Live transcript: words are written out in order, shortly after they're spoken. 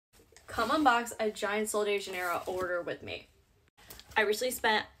Come unbox a giant Sol de Janeiro order with me. I recently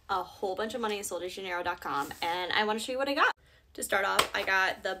spent a whole bunch of money at soldejaneiro.com and I want to show you what I got. To start off, I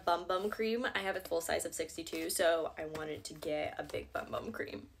got the Bum Bum cream. I have a full size of 62, so I wanted to get a big Bum Bum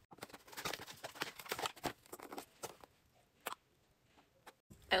cream.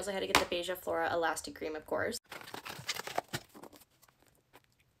 I also had to get the Beija Flora Elastic Cream, of course.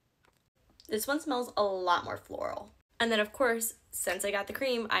 This one smells a lot more floral. And then, of course, since I got the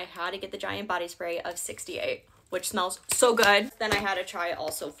cream, I had to get the giant body spray of 68, which smells so good. Then I had to try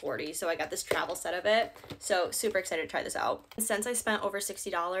also 40, so I got this travel set of it. So super excited to try this out. Since I spent over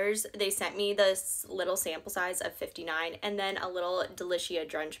 $60, they sent me this little sample size of 59 and then a little Delicia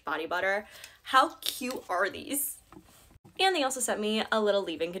Drench body butter. How cute are these? And they also sent me a little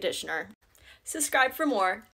leave-in conditioner. Subscribe for more.